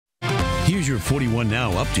Here's your 41 Now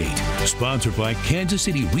update, sponsored by Kansas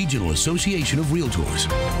City Regional Association of Realtors.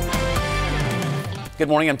 Good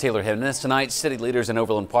morning, I'm Taylor Jimenez. Tonight, city leaders in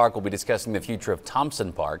Overland Park will be discussing the future of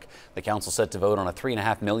Thompson Park. The council set to vote on a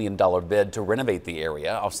 $3.5 million bid to renovate the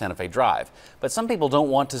area off Santa Fe Drive. But some people don't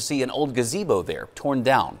want to see an old gazebo there torn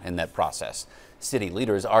down in that process. City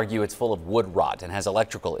leaders argue it's full of wood rot and has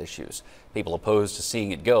electrical issues. People opposed to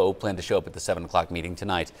seeing it go plan to show up at the 7 o'clock meeting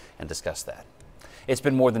tonight and discuss that. It's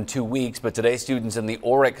been more than 2 weeks, but today students in the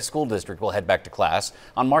Orick School District will head back to class.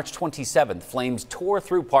 On March 27th, flames tore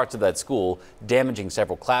through parts of that school, damaging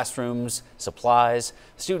several classrooms, supplies.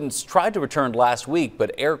 Students tried to return last week,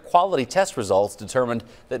 but air quality test results determined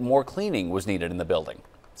that more cleaning was needed in the building.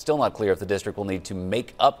 Still not clear if the district will need to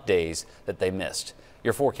make up days that they missed.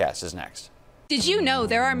 Your forecast is next. Did you know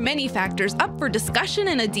there are many factors up for discussion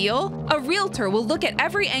in a deal? A realtor will look at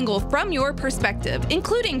every angle from your perspective,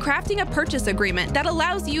 including crafting a purchase agreement that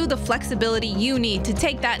allows you the flexibility you need to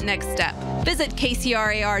take that next step. Visit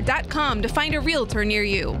kcrar.com to find a realtor near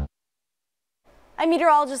you. I'm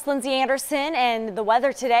meteorologist Lindsay Anderson, and the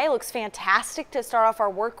weather today looks fantastic to start off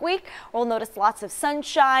our work week. We'll notice lots of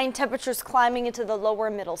sunshine, temperatures climbing into the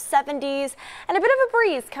lower middle 70s, and a bit of a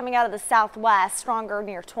breeze coming out of the southwest, stronger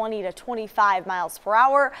near 20 to 25 miles per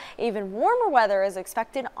hour. Even warmer weather is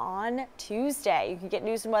expected on Tuesday. You can get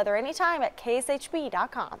news and weather anytime at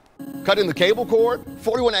KSHB.com. Cutting the cable cord?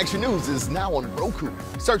 41 Action News is now on Roku.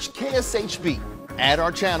 Search KSHB. Add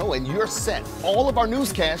our channel and you're set. All of our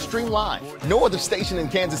newscasts stream live. No other station in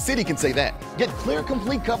Kansas City can say that. Get clear,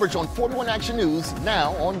 complete coverage on 41 Action News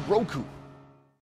now on Roku.